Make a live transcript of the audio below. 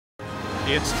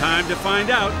It's time to find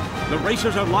out. The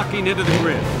racers are locking into the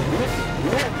grid.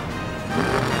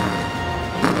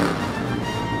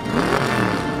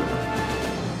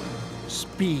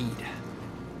 Speed.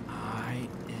 I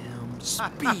am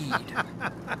speed.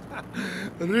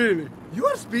 Really? You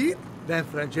are speed? Then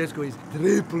Franchesco is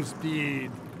triple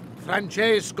speed.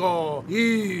 Franchesco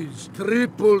is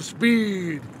triple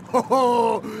speed.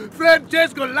 Oh,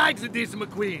 Franchesco likes this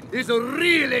McQueen. He's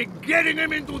really getting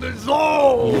him into the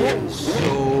zone.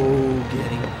 So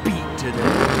getting beat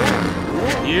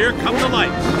today. Here come the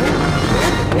lights.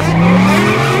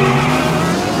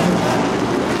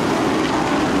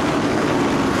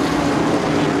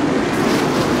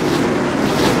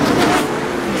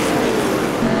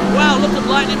 Wow, look at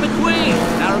Lightning McQueen.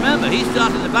 Now remember, he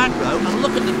started in the back row, and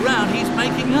look at the ground he's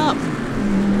making up.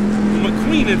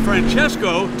 McQueen and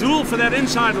Franchesco duel for that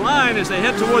inside line as they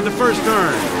head toward the first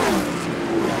turn.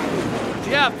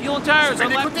 Yeah, fuel and tires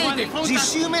on left one. The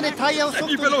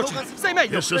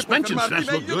suspension stress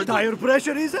look good. Tire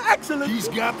pressure is excellent. He's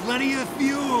got plenty of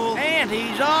fuel. And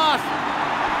he's off.